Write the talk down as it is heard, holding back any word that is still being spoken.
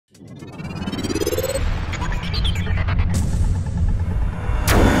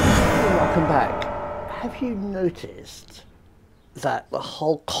Have you noticed that the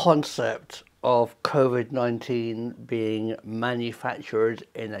whole concept of COVID-19 being manufactured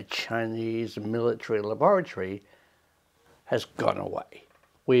in a Chinese military laboratory has gone away?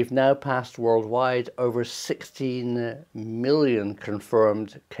 We've now passed worldwide over 16 million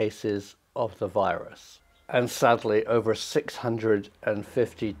confirmed cases of the virus, and sadly over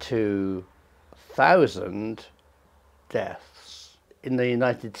 652,000 deaths. In the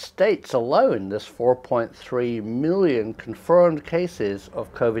United States alone, there's 4.3 million confirmed cases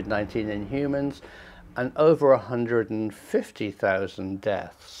of COVID-19 in humans and over 150,000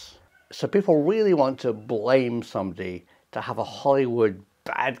 deaths. So people really want to blame somebody, to have a Hollywood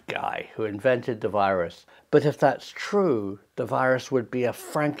bad guy who invented the virus. But if that's true, the virus would be a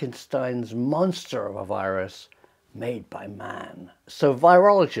Frankenstein's monster of a virus made by man. So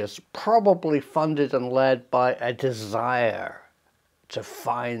virologists, probably funded and led by a desire to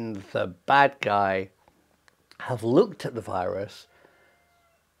find the bad guy, have looked at the virus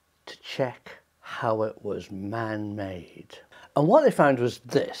to check how it was man-made. And what they found was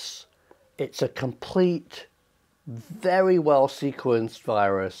this. It's a complete, very well sequenced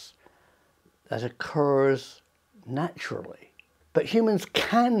virus that occurs naturally. But humans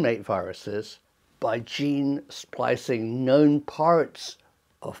can make viruses by gene splicing known parts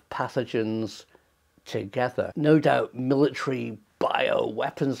of pathogens together. No doubt military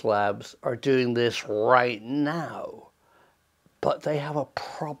bioweapons labs are doing this right now, but they have a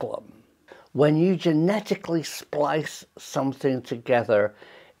problem. When you genetically splice something together,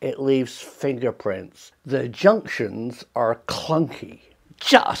 it leaves fingerprints. The junctions are clunky,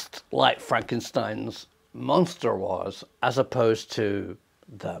 just like Frankenstein's monster was, as opposed to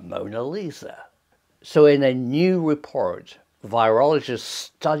the Mona Lisa. So in a new report, virologists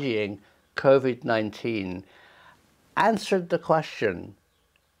studying COVID-19 answered the question,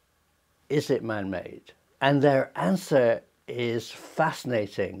 is it man-made? And their answer is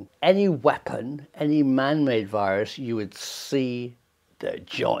fascinating. Any weapon, any man-made virus, you would see the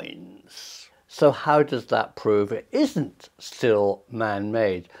joins. So how does that prove it isn't still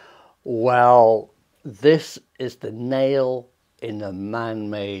man-made? Well, this is the nail in the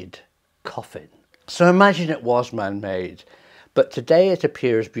man-made coffin. So imagine it was man-made, but today it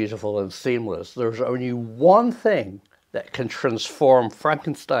appears beautiful and seamless. There's only one thing that can transform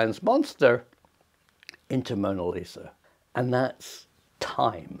Frankenstein's monster into Mona Lisa, and that's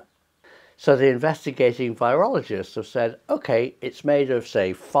time. So the investigating virologists have said, okay, it's made of,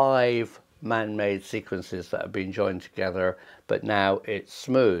 say, 5 man-made sequences that have been joined together, but now it's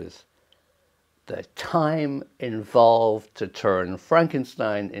smooth. The time involved to turn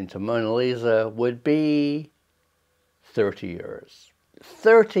Frankenstein into Mona Lisa would be 30 years.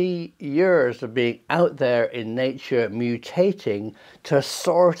 30 years of being out there in nature mutating to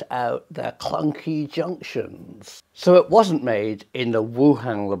sort out the clunky junctions. So it wasn't made in the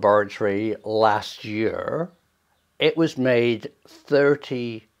Wuhan laboratory last year. It was made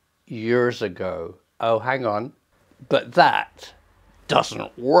 30 years ago. Oh, hang on. But that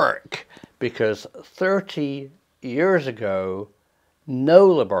doesn't work, because 30 years ago, no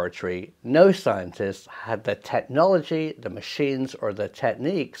laboratory, no scientist had the technology, the machines, or the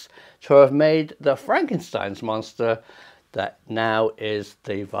techniques to have made the Frankenstein's monster that now is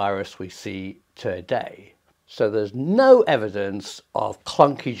the virus we see today. So there's no evidence of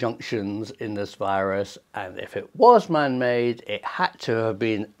clunky junctions in this virus, and if it was man-made, it had to have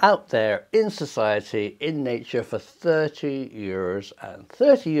been out there in society, in nature for 30 years, and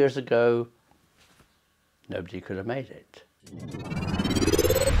 30 years ago, nobody could have made it.